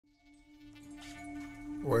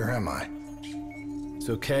Where am I? It's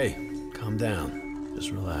okay. Calm down.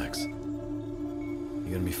 Just relax. You're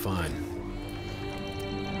gonna be fine.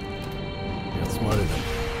 You're outsmarted them.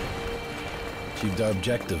 Achieved our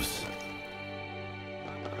objectives.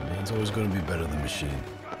 Man's always gonna be better than machine.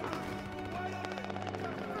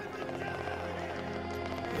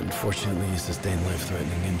 Unfortunately, you sustained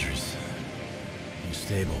life-threatening injuries. You're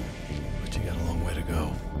stable, but you got a long way to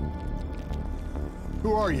go.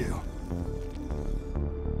 Who are you?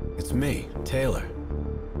 It's me, Taylor.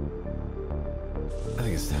 I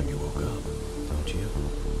think it's time you woke up, don't you?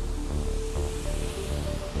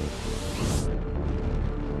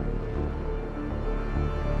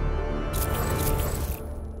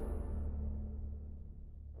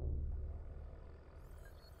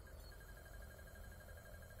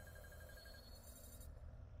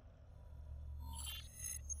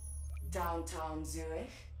 Downtown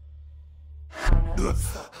Zürich.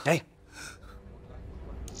 Hey!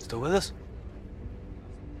 Still with us?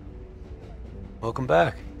 Welcome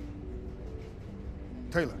back.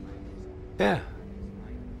 Taylor. Yeah.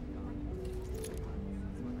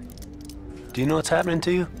 Do you know what's happening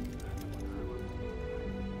to you?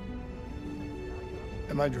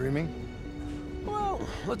 Am I dreaming? Well,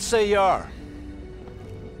 let's say you are.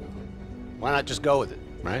 Why not just go with it,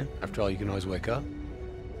 right? After all, you can always wake up.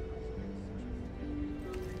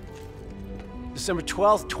 December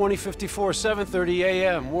 12th, 2054, 7:30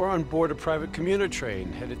 a.m. We're on board a private commuter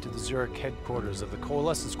train headed to the Zürich headquarters of the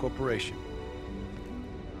Coalescence Corporation.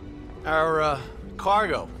 Our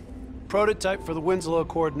cargo, prototype for the Winslow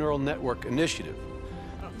Accord Neural Network Initiative.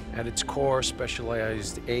 At its core,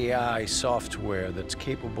 specialized AI software that's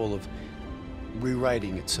capable of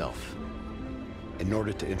rewriting itself in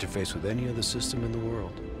order to interface with any other system in the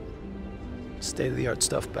world. State-of-the-art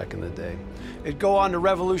stuff back in the day. It'd go on to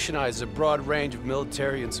revolutionize a broad range of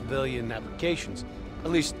military and civilian applications.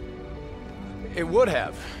 At least, it would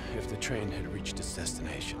have if the train had reached its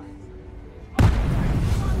destination.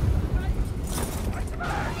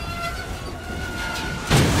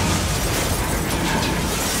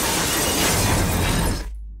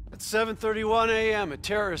 At 7:31 a.m., a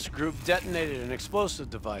terrorist group detonated an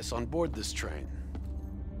explosive device on board this train.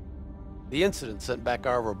 The incident sent back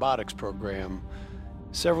our robotics program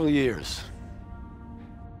several years.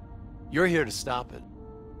 You're here to stop it.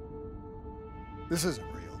 This isn't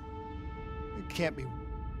real. It can't be.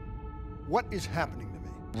 What is happening to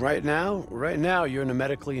me? Right now, you're in a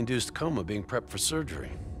medically induced coma being prepped for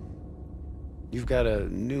surgery. You've got a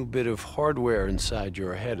new bit of hardware inside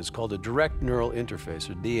your head. It's called a direct neural interface,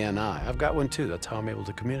 or DNI. I've got one too. That's how I'm able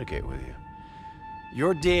to communicate with you.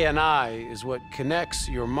 Your DNI is what connects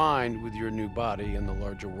your mind with your new body and the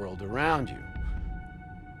larger world around you.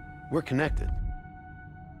 We're connected.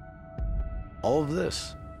 All of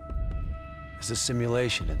this is a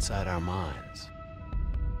simulation inside our minds.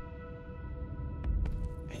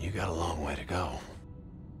 And you got a long way to go.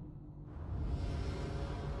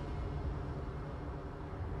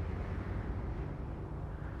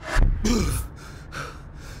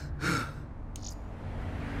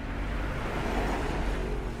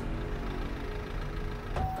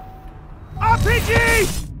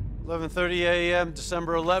 RPG! 11:30 a.m.,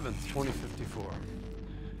 December 11th, 2054.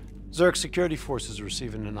 Zürich security forces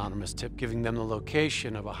receive an anonymous tip giving them the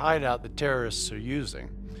location of a hideout the terrorists are using.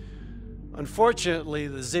 Unfortunately,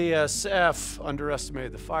 the ZSF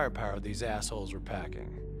underestimated the firepower these assholes were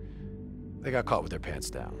packing. They got caught with their pants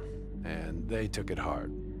down, and they took it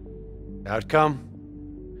hard. Outcome?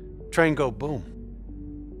 Train go boom.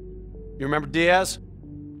 You remember Diaz?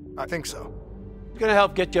 I think so. Gonna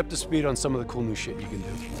help get you up to speed on some of the cool new shit you can do.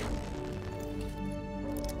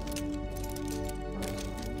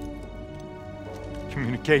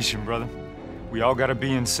 Communication, brother. We all gotta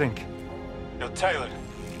be in sync. Yo, Taylor,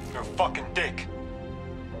 you're a fucking dick.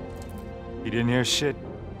 You didn't hear shit?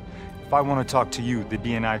 If I want to talk to you, the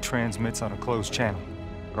DNI transmits on a closed channel.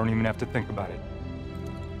 I don't even have to think about it.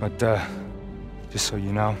 But, just so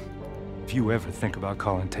you know, if you ever think about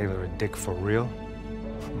calling Taylor a dick for real,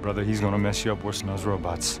 brother, he's gonna mess you up worse than those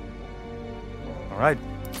robots. All right,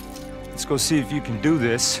 let's go see if you can do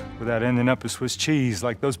this without ending up as Swiss cheese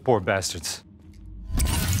like those poor bastards.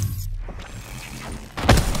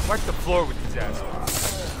 Wipe the floor with these assholes.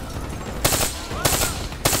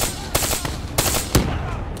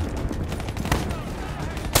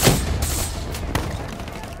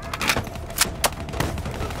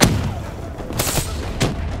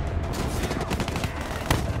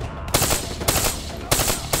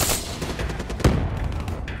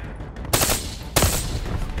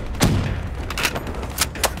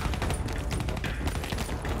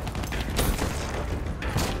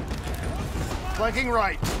 Flanking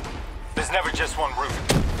right. There's never just one route.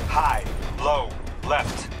 High, low,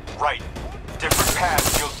 left, right. Different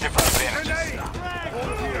paths yield different advantages.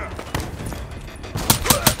 Hold here.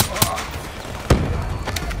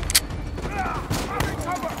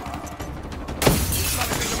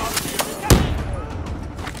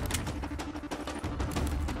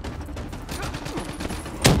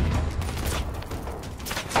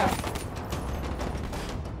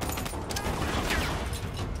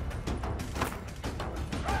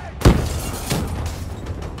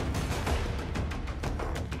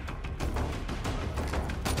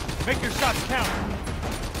 Make your shots count.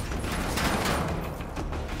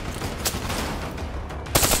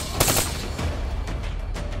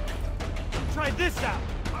 Try this out.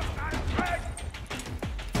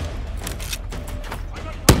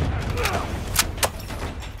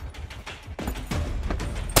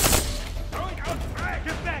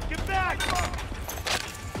 Get back, get back!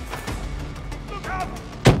 Look up!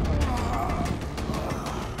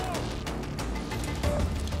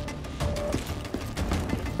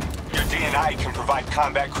 Your DNI can provide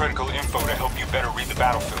combat-critical info to help you better read the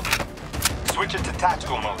battlefield. Switch it to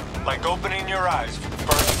tactical mode, like opening your eyes for the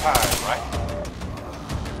first time, right?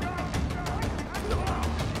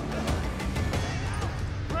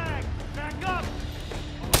 Frag! Back up!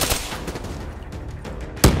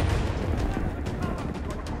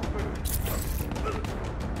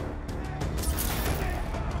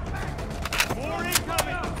 More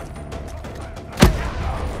incoming!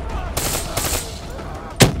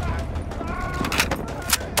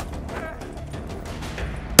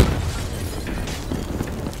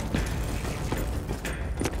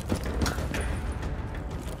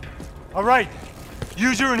 All right,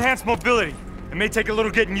 use your enhanced mobility. It may take a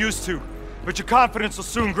little getting used to, but your confidence will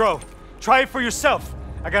soon grow. Try it for yourself.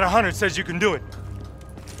 I got a hunter that says you can do it.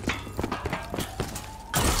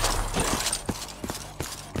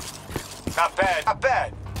 Not bad, not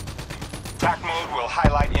bad. Attack mode will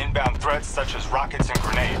highlight inbound threats such as rockets and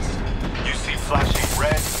grenades. You see flashing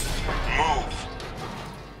red, move.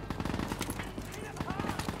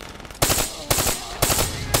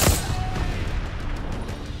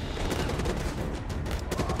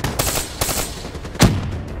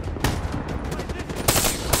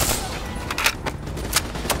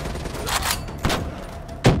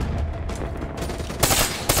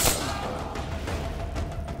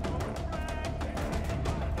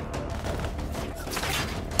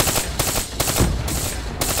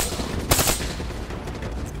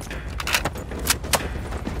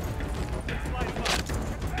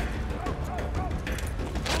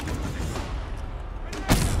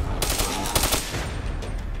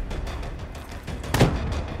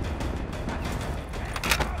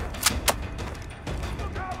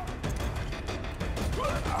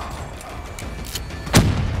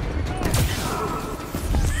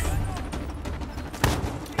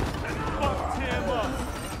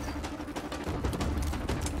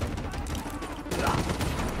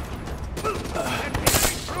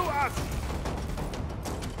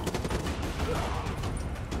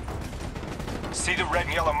 See the red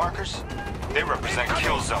and yellow markers? They represent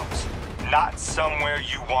kill zones, not somewhere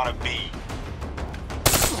you want to be.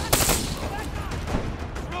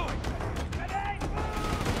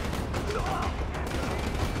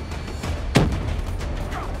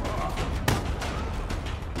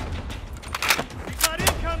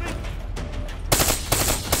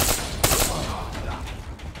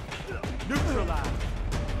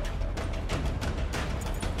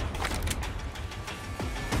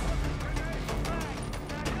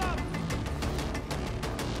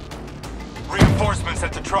 Reinforcements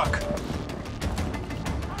at the truck.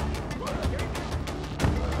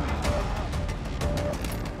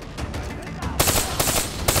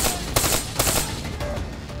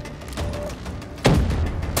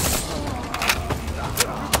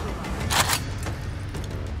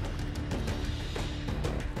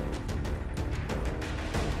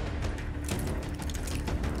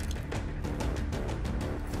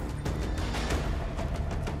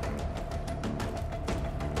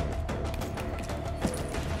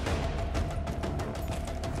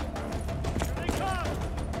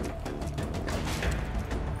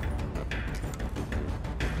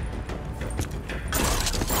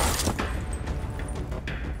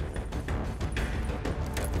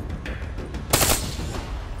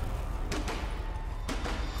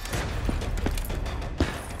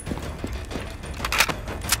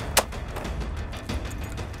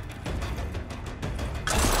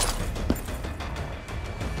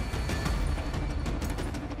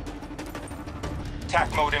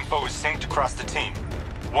 Attack mode info is synced across the team.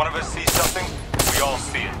 One of us sees something, we all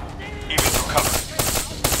see it, even through cover.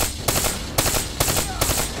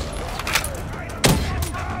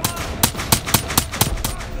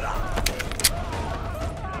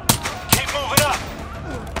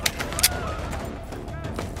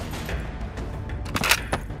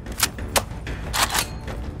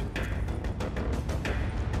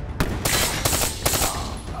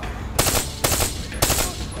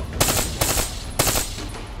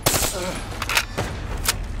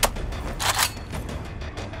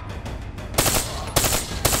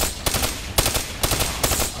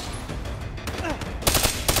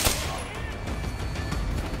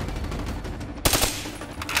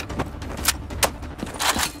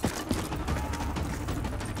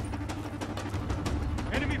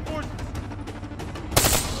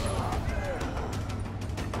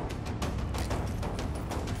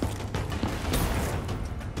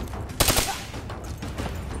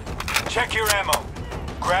 Check your ammo.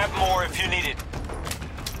 Grab more if you need it.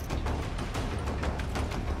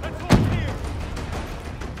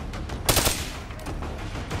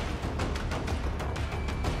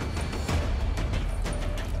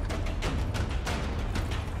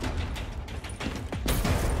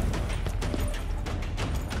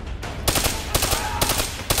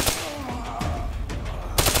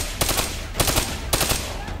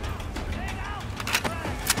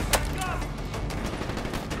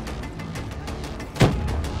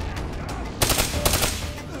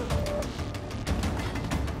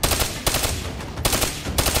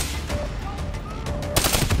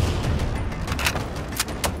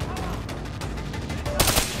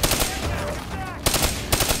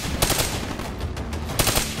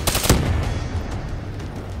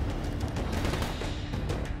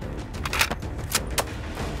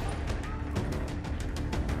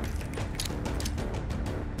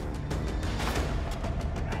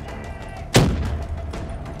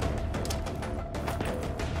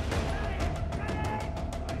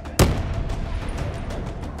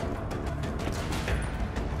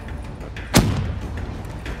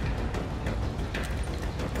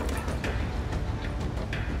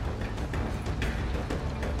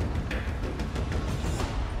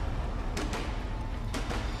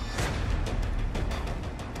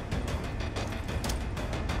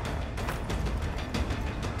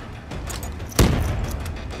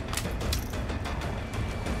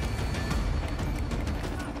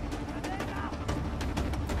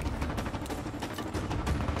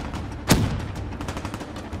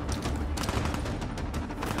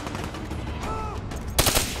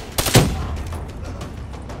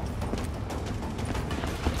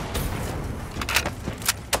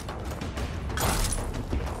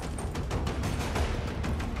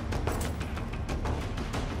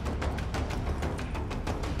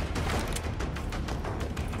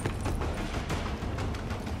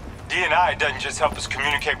 DNI doesn't just help us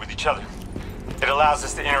communicate with each other. It allows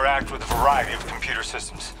us to interact with a variety of computer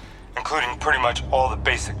systems, including pretty much all the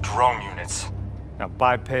basic drone units. Now,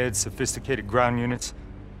 bipeds, sophisticated ground units,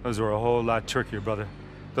 those are a whole lot trickier, brother.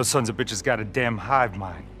 Those sons of bitches got a damn hive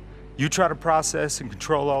mind. You try to process and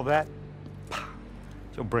control all that,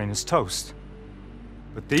 your brain is toast.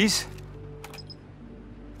 But these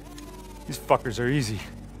fuckers are easy.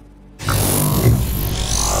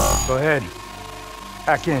 Go ahead.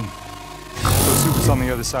 Hack in. Go see what's on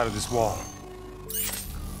the other side of this wall.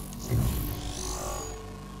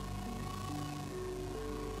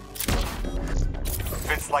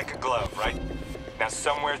 Fits like a glove, right? Now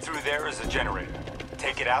somewhere through there is a generator.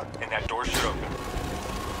 Take it out and that door should open.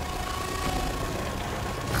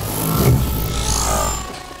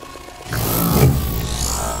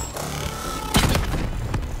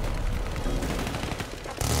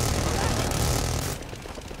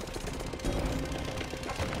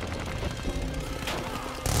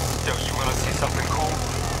 Yo, you wanna see something cool?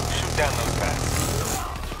 Shoot down those pads.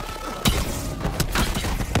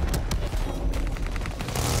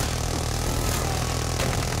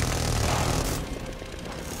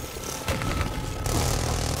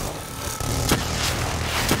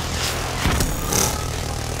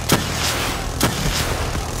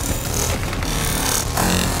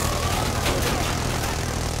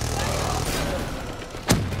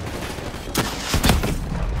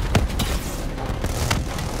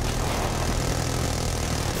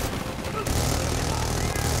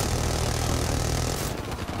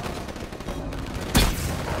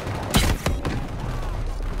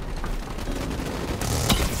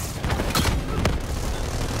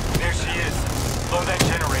 Blow that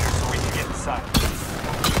generator so we can get inside.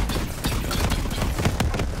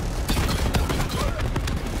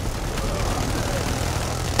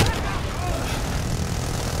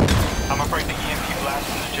 I'm afraid the EMP blast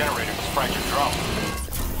from the generator has fractured drone.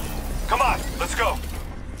 Come on, let's go.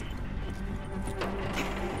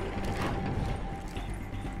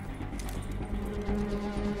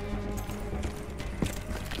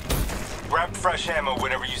 Grab fresh ammo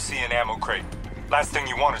whenever you see an ammo crate. Last thing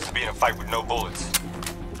you want is to be in a fight with no bullets.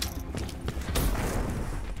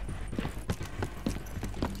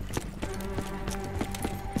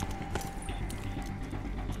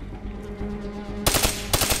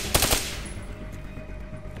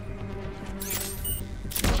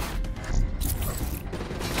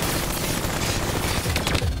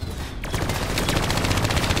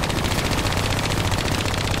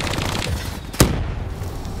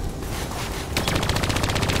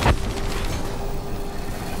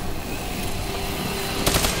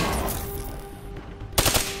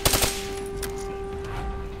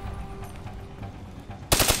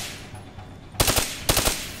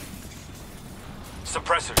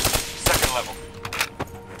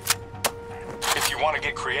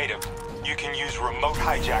 creative. You can use remote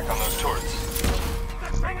hijack on those turrets.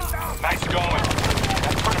 Nice going.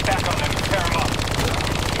 Now turn it back on them and tear them up.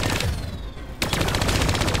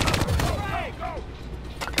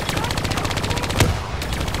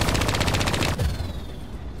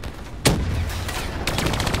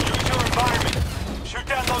 Use your environment. Shoot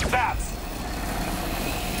down those bats.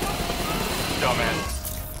 Dumbass.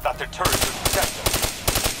 Thought their turrets would protect them.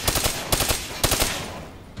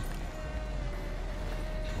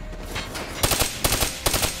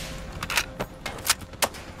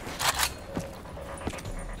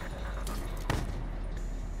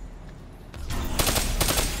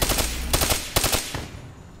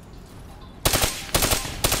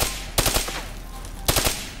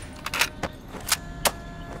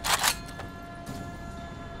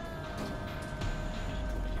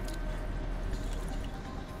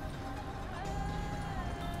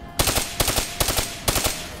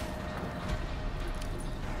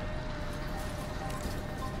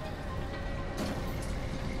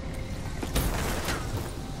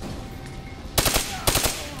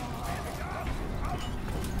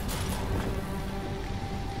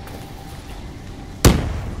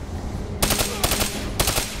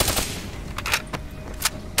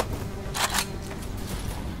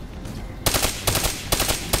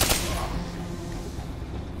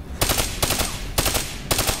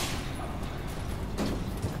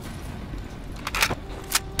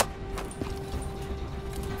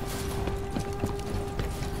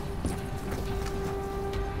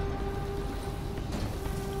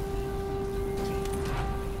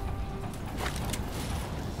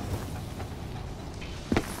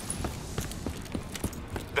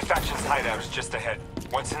 Faction's hideout is just ahead.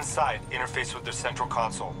 Once inside, interface with their central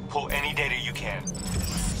console. Pull any data you can.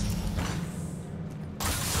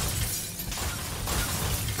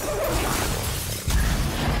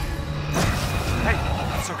 Hey,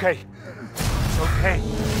 it's okay. It's okay.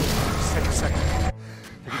 Just take a second.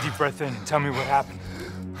 Take a deep breath in and tell me what happened.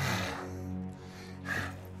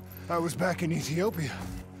 I was back in Ethiopia.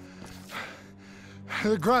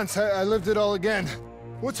 The grunts, I lived it all again.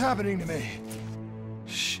 What's happening to me?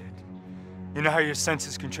 Shit. You know how your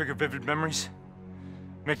senses can trigger vivid memories?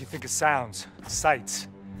 Make you think of sounds, sights,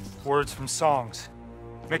 words from songs.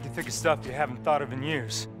 Make you think of stuff you haven't thought of in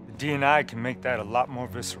years. The DNI can make that a lot more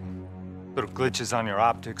visceral. Little glitches on your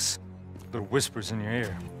optics, little whispers in your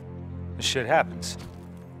ear. This shit happens.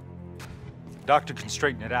 The doctor can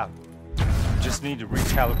straighten it out. You just need to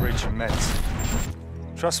recalibrate your meds.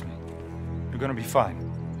 Trust me, you're gonna be fine.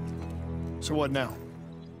 So what now?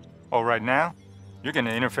 Oh, right now? You're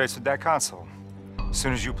gonna interface with that console. As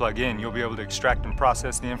soon as you plug in, you'll be able to extract and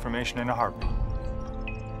process the information in a heartbeat.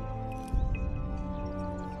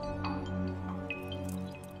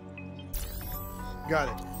 Got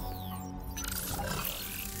it.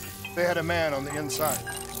 They had a man on the inside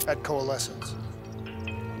at Coalescence.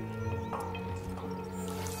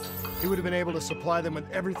 He would have been able to supply them with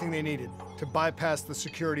everything they needed to bypass the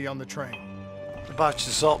security on the train. The botched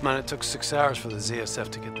assault, man, it took 6 hours for the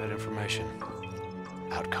ZSF to get that information.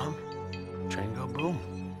 Outcome? Train go boom.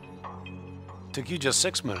 Took you just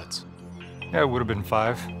 6 minutes. Yeah, it would have been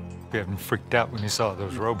 5 if you hadn't freaked out when you saw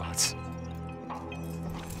those robots.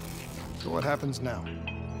 So what happens now?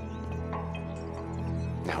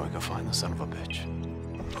 Now we go find the son of a bitch.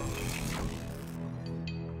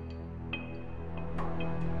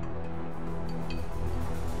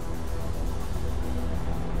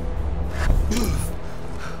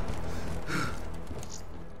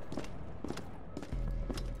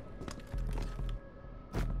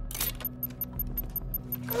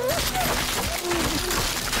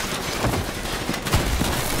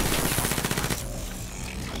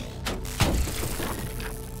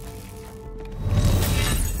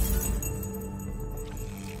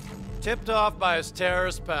 Tipped off by his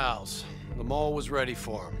terrorist pals, the mole was ready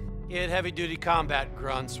for him. He had heavy-duty combat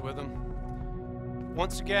grunts with him.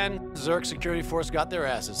 Once again, Zürich security force got their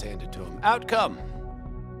asses handed to him. Outcome: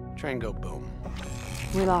 train go boom.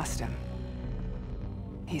 We lost him.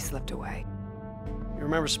 He slipped away. You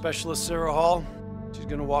remember Specialist Sarah Hall? She's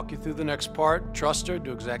gonna walk you through the next part. Trust her,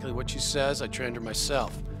 do exactly what she says. I trained her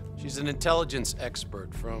myself. She's an intelligence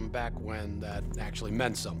expert from back when that actually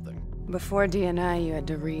meant something. Before DNI, you had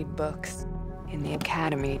to read books. In the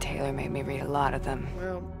academy, Taylor made me read a lot of them.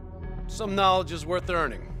 Well, some knowledge is worth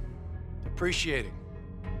earning, appreciating.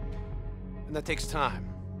 And that takes time.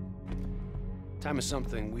 Time is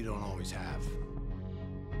something we don't always have.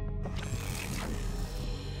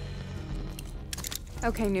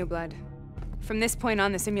 Okay, New Blood. From this point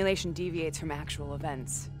on, the simulation deviates from actual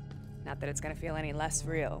events. Not that it's gonna feel any less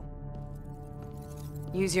real.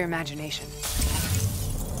 Use your imagination.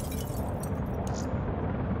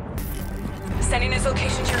 Sending his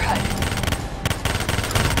location to your HUD.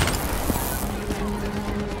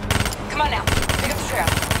 Come on now. Pick up the trail.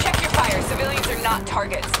 Check your fire. Civilians are not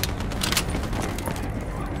targets.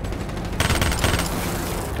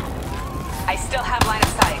 I still have line of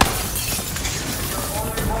sight.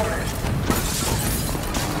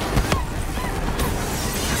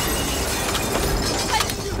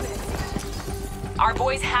 Our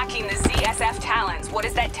boy's hacking the ZSF Talons. What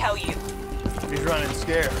does that tell you? He's running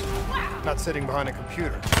scared, not sitting behind a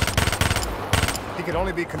computer. He could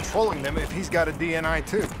only be controlling them if he's got a DNI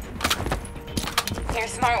too. You're a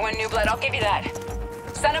smart one, New Blood. I'll give you that.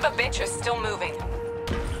 Son of a bitch is still moving.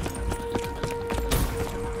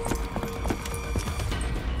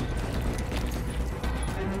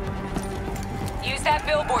 Use that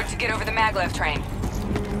billboard to get over the maglev train.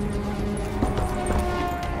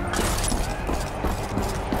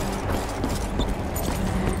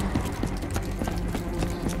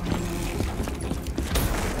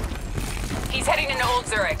 He's heading into Old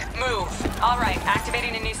Zürich. Move. All right,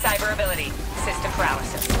 activating a new cyber ability. System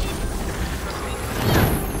paralysis.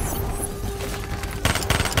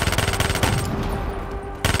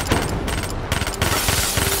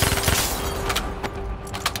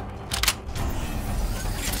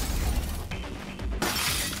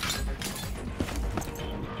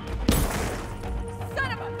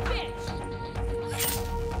 Son of a bitch!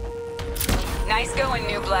 Nice going,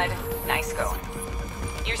 New Blood. Nice going.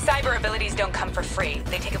 Your cyber abilities don't come for free.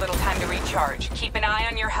 They take a little time to recharge. Keep an eye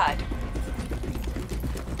on your HUD.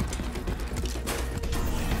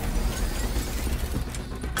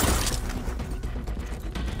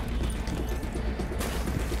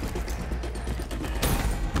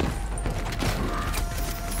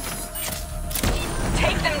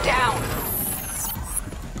 Take them down!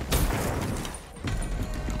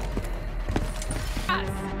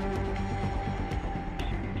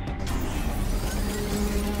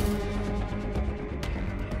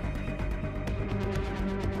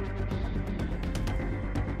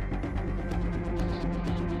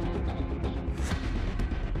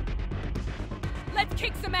 Let's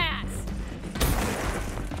kick some ass!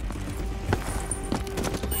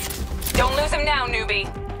 Don't lose him now, newbie.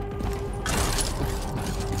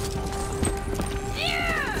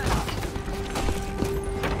 Yeah!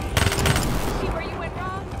 See where you went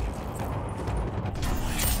wrong?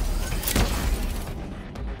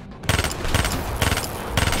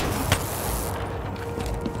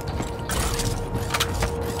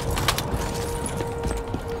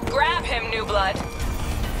 Grab him, New Blood.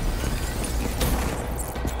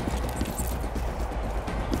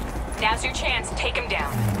 Now's your chance. Take him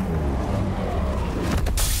down.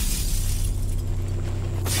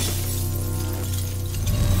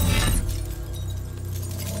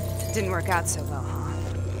 Didn't work out so well, huh?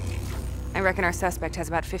 I reckon our suspect has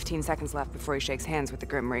about 15 seconds left before he shakes hands with the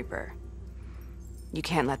Grim Reaper. You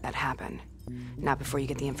can't let that happen. Not before you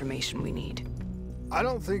get the information we need. I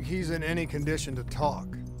don't think he's in any condition to talk.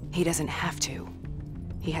 He doesn't have to.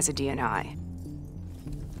 He has a DNI.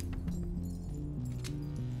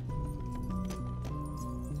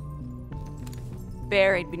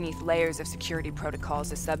 Buried beneath layers of security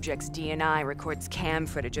protocols, the subject's DNI records cam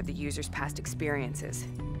footage of the user's past experiences.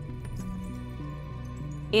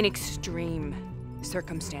 In extreme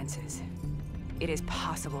circumstances, it is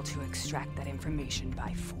possible to extract that information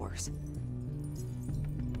by force.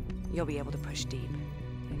 You'll be able to push deep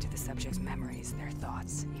into the subject's memories, their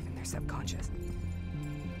thoughts, even their subconscious.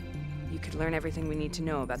 You could learn everything we need to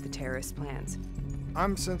know about the terrorist plans.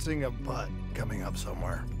 I'm sensing a butt coming up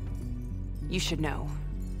somewhere. You should know.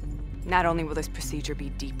 Not only will this procedure be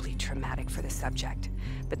deeply traumatic for the subject,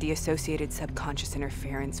 but the associated subconscious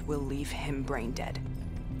interference will leave him brain dead.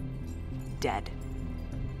 Dead.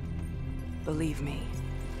 Believe me,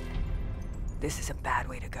 this is a bad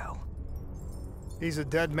way to go. He's a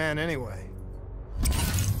dead man anyway.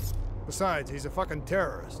 Besides, he's a fucking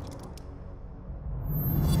terrorist.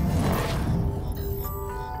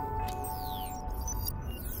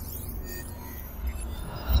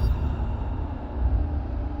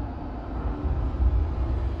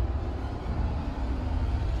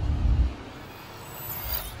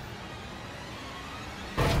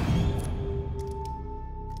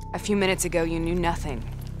 A few minutes ago, you knew nothing.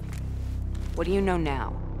 What do you know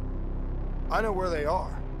now? I know where they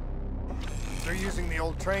are. They're using the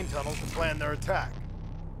old train tunnels to plan their attack.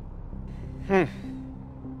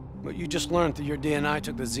 What you just learned through your DNI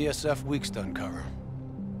took the ZSF weeks to uncover.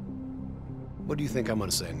 What do you think I'm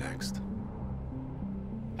gonna say next?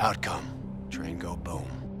 Outcome. Train go boom.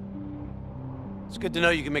 It's good to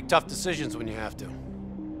know you can make tough decisions when you have to.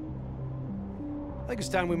 I think it's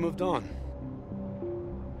time we moved on.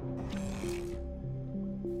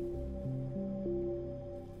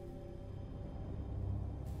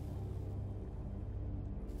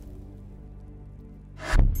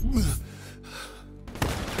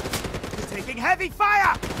 Taking heavy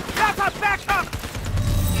fire! Got backup!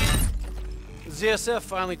 The ZSF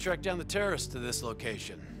finally tracked down the terrorists to this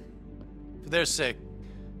location. For their sake,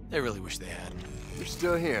 they really wish they had. You're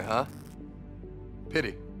still here, huh?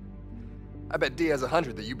 Pity. I bet D has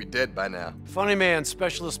 100 that you'd be dead by now. Funny man,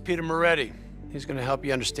 Specialist Peter Moretti. He's gonna help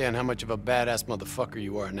you understand how much of a badass motherfucker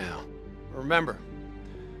you are now. Remember,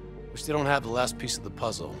 we still don't have the last piece of the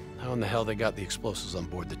puzzle. How in the hell they got the explosives on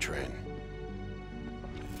board the train?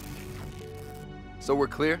 So we're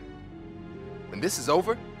clear? When this is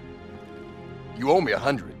over, you owe me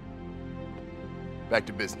 100. Back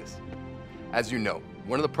to business. As you know,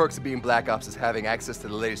 one of the perks of being Black Ops is having access to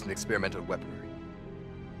the latest in experimental weaponry.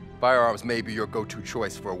 Firearms may be your go-to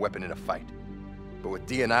choice for a weapon in a fight. But with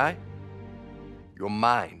DNI, your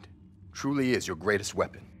mind truly is your greatest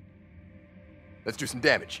weapon. Let's do some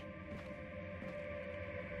damage.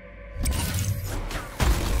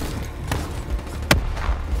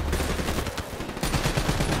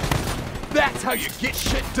 That's how you get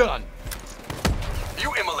shit done!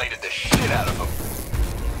 You immolated the shit out of him.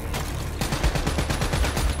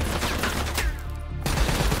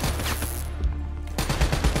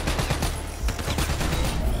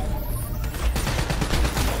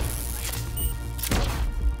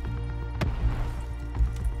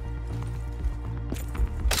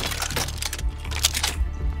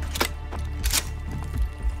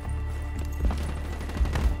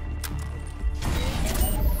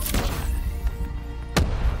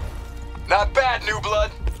 Not bad, new blood.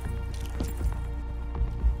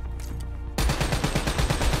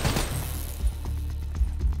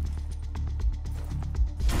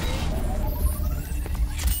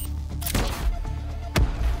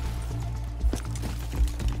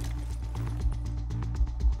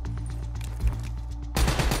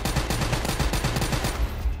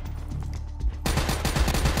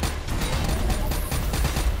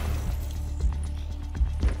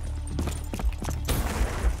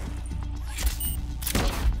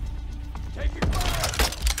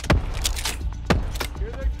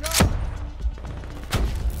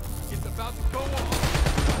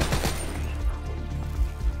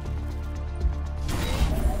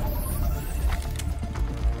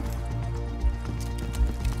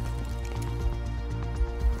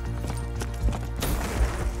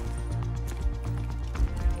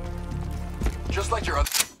 Just like your other...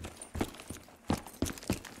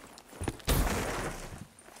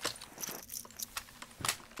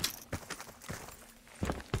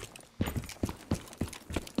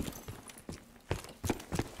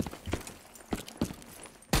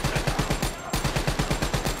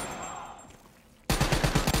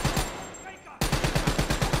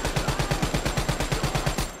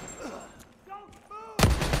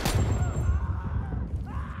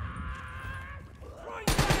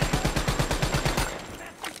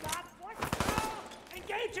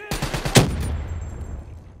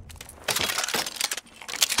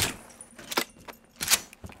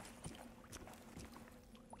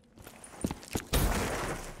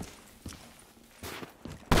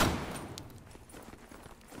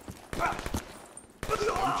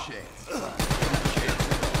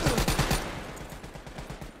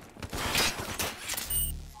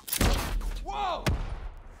 Whoa!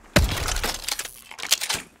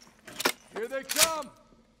 Here they come!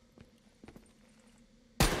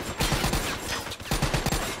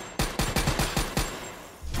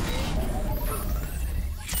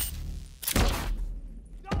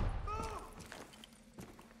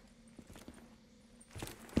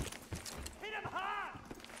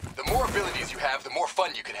 The more abilities you have, the more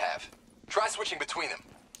fun you can have. Try switching between them.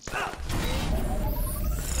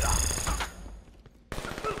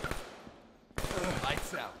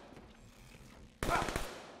 Lights out.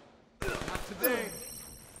 Not today.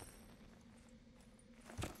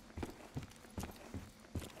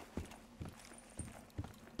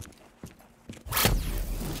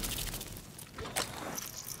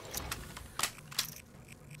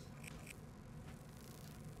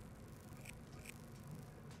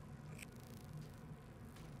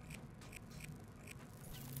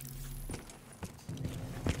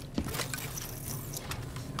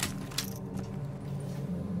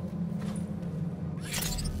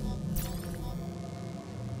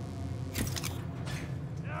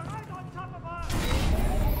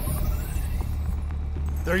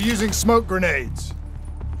 They're using smoke grenades.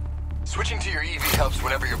 Switching to your EV helps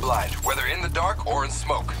whenever you're blind, whether in the dark or in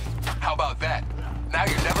smoke. How about that? Now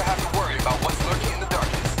you never have to worry about what's lurking in the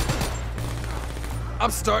darkness.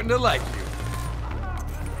 I'm starting to like you.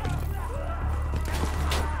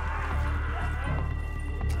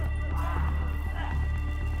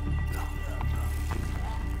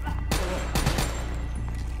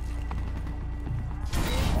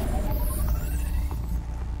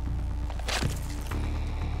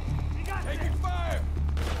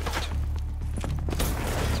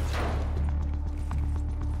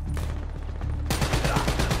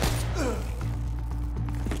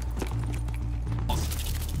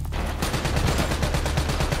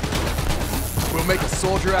 We'll make a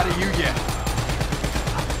soldier out of you yet.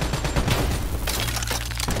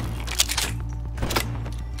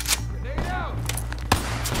 Grenade out!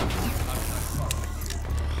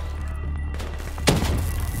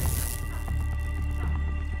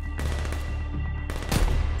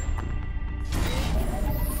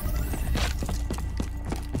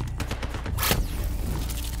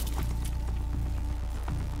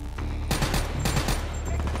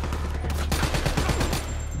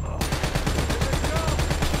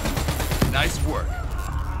 Nice work.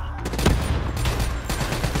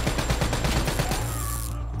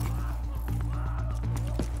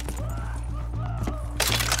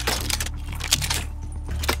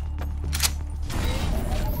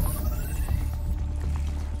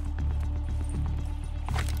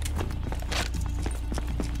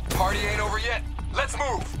 Party ain't over yet. Let's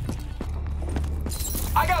move.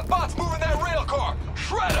 I got bots moving that rail car.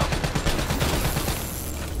 Shred them.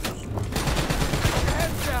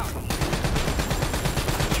 Heads down.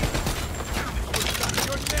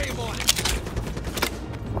 Your name on it.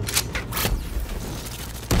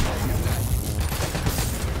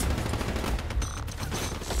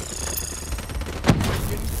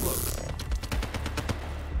 Getting close.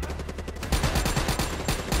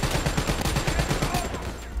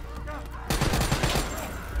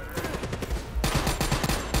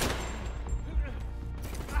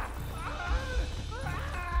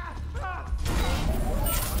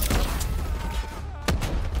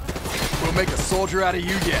 We'll make a soldier out of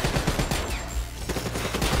you yet.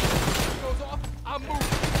 Goes off, I'm moving.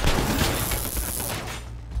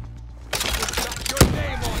 Got your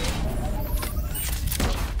name on it.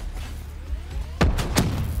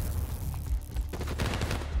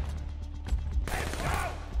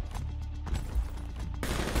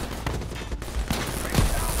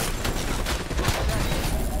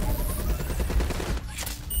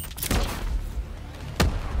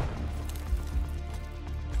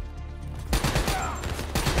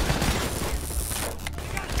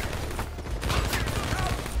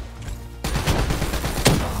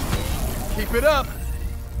 Keep it up.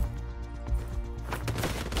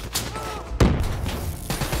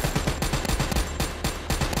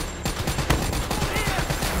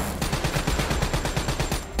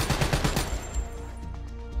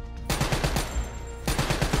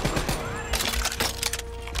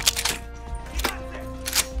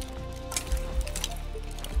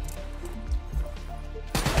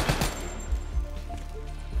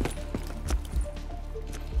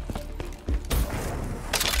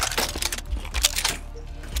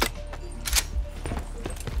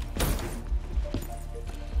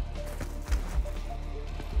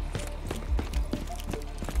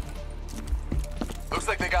 Looks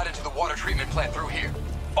like they got into the water treatment plant through here.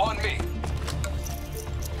 On me.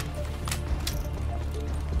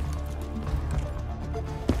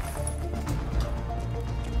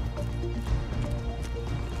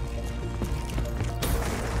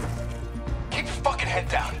 Keep your fucking head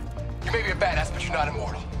down. You may be a badass, but you're not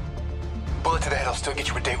immortal. Bullet to the head will still get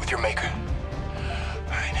you a date with your maker. All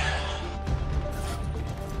right.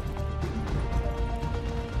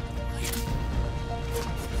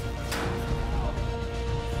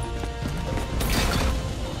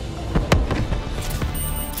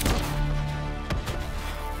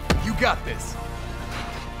 You got this.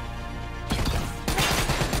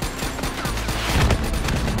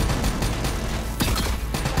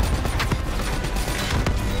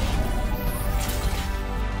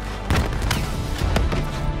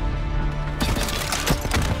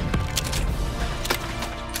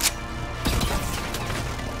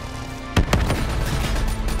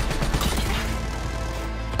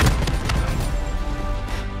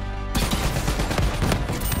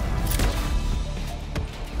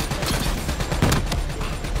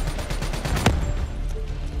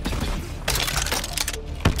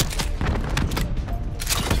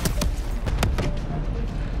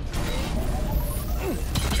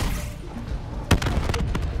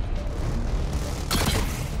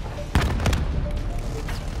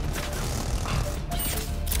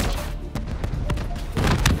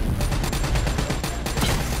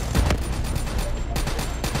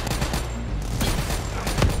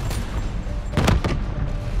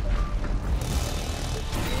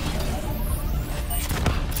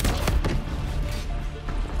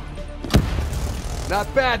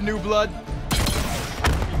 Not bad, new blood.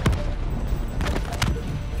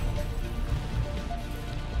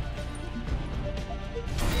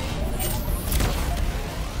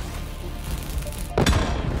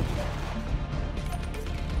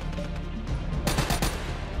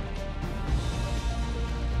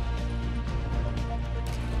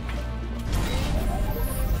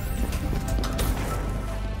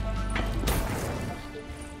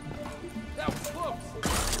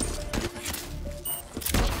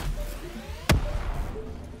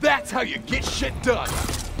 how you get shit done.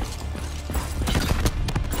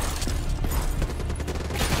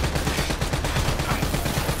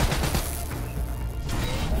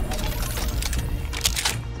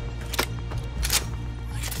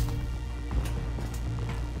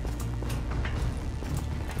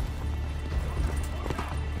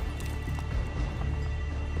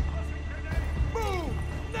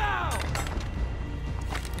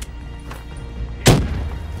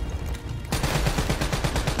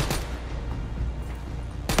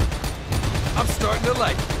 I'm starting to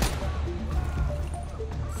like it.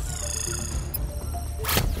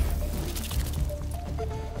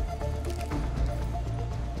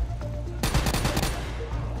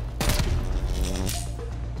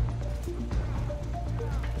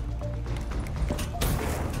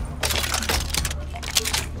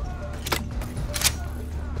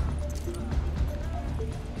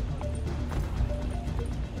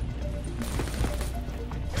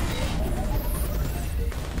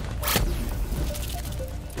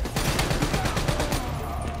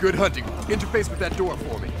 Good hunting. Interface with that door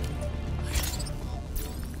for me.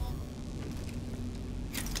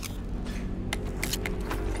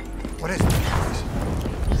 What is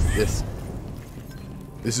it?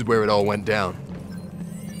 This is where it all went down.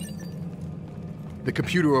 The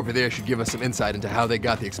computer over there should give us some insight into how they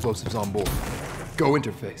got the explosives on board. Go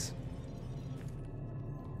interface.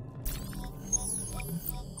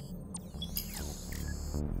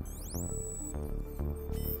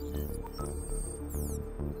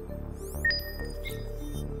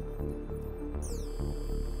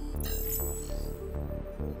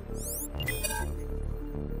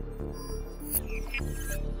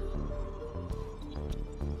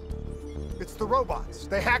 It's the robots.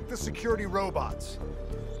 They hacked the security robots.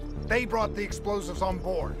 They brought the explosives on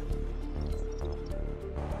board.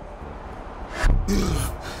 You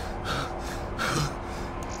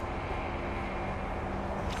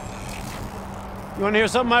want to hear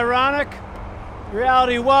something ironic? The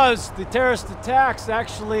reality was, the terrorist attacks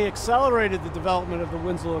actually accelerated the development of the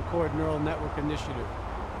Winslow Accord Neural Network Initiative.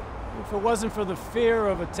 If it wasn't for the fear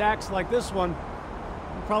of attacks like this one,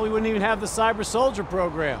 we probably wouldn't even have the Cyber Soldier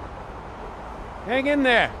program. Hang in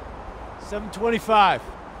there. 7:25.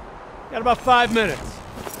 Got about 5 minutes.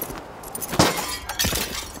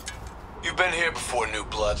 You've been here before, New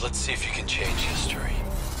Blood. Let's see if you can change history.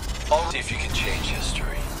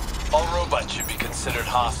 All robots should be considered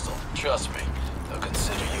hostile. Trust me, they'll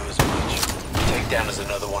consider you as much. Takedown is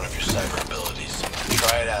another one of your cyber abilities.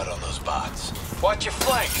 Try it out on those bots. Watch your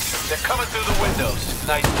flank. They're coming through the windows.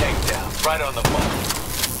 Nice takedown. Right on the ball.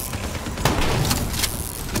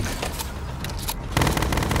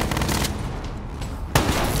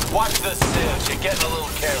 Watch the sieves. You're getting a little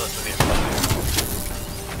careless with your fire.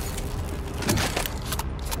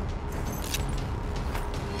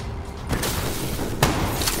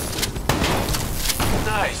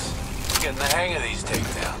 Nice. You're getting the hang of these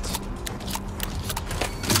takedowns.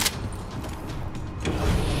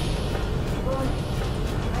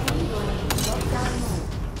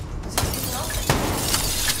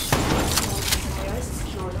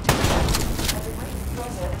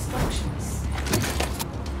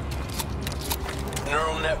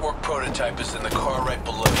 Neural network prototype is in the car right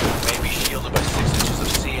below you. It may be shielded by 6 inches of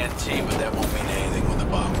CNT, but that won't mean anything when the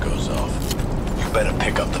bomb goes off. You better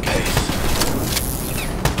pick up the pace.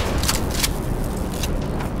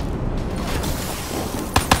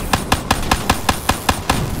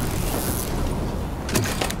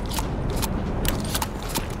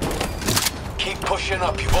 Keep pushing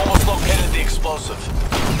up. You've almost located the explosive.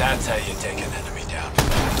 That's how you take an enemy down.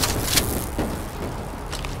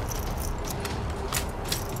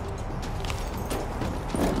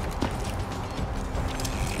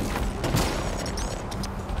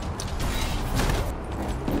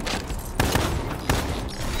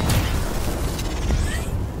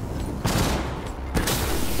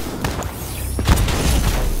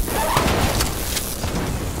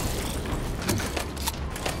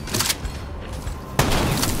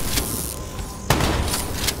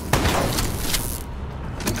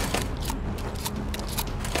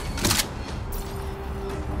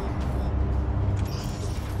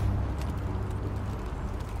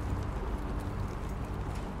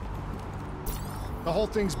 The whole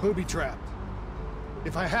thing's booby-trapped.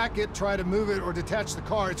 If I hack it, try to move it, or detach the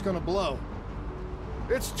car, it's gonna blow.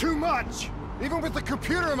 It's too much! Even with the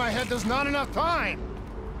computer in my head, there's not enough time!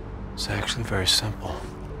 It's actually very simple.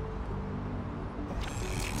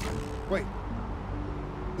 Wait.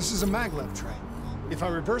 This is a maglev tray. If I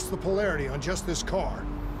reverse the polarity on just this car...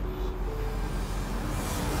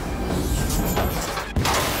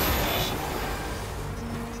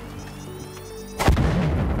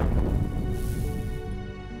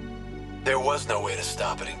 was no way to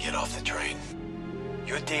stop it and get off the train.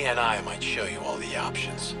 Your DNI might show you all the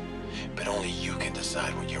options, but only you can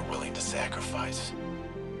decide what you're willing to sacrifice.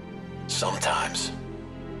 Sometimes,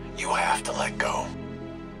 you have to let go.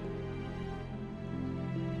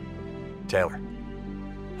 Taylor,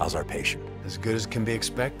 how's our patient? As good as can be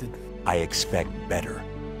expected. I expect better.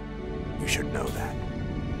 You should know that.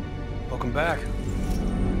 Welcome back.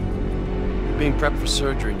 You're being prepped for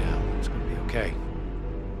surgery now. It's gonna be okay.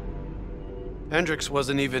 Hendricks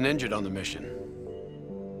wasn't even injured on the mission.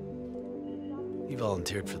 He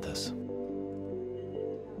volunteered for this.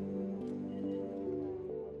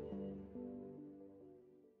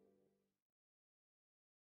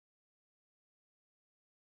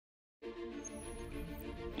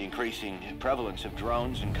 The increasing prevalence of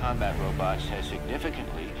drones and combat robots has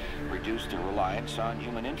significantly reduced the reliance on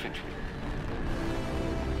human infantry.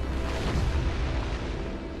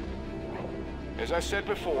 As I said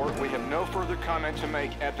before, we have no further comment to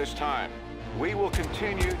make at this time. We will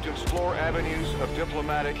continue to explore avenues of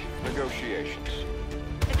diplomatic negotiations.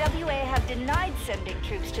 The WA have denied sending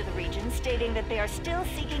troops to the region, stating that they are still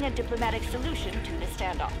seeking a diplomatic solution to the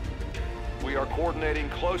standoff. We are coordinating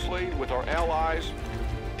closely with our allies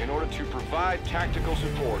in order to provide tactical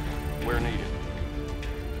support where needed.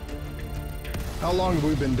 How long have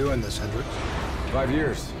we been doing this, Hendricks? 5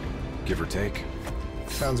 years, give or take.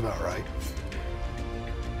 Sounds about right.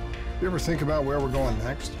 You ever think about where we're going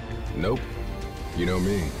next? Nope. You know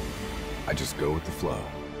me. I just go with the flow.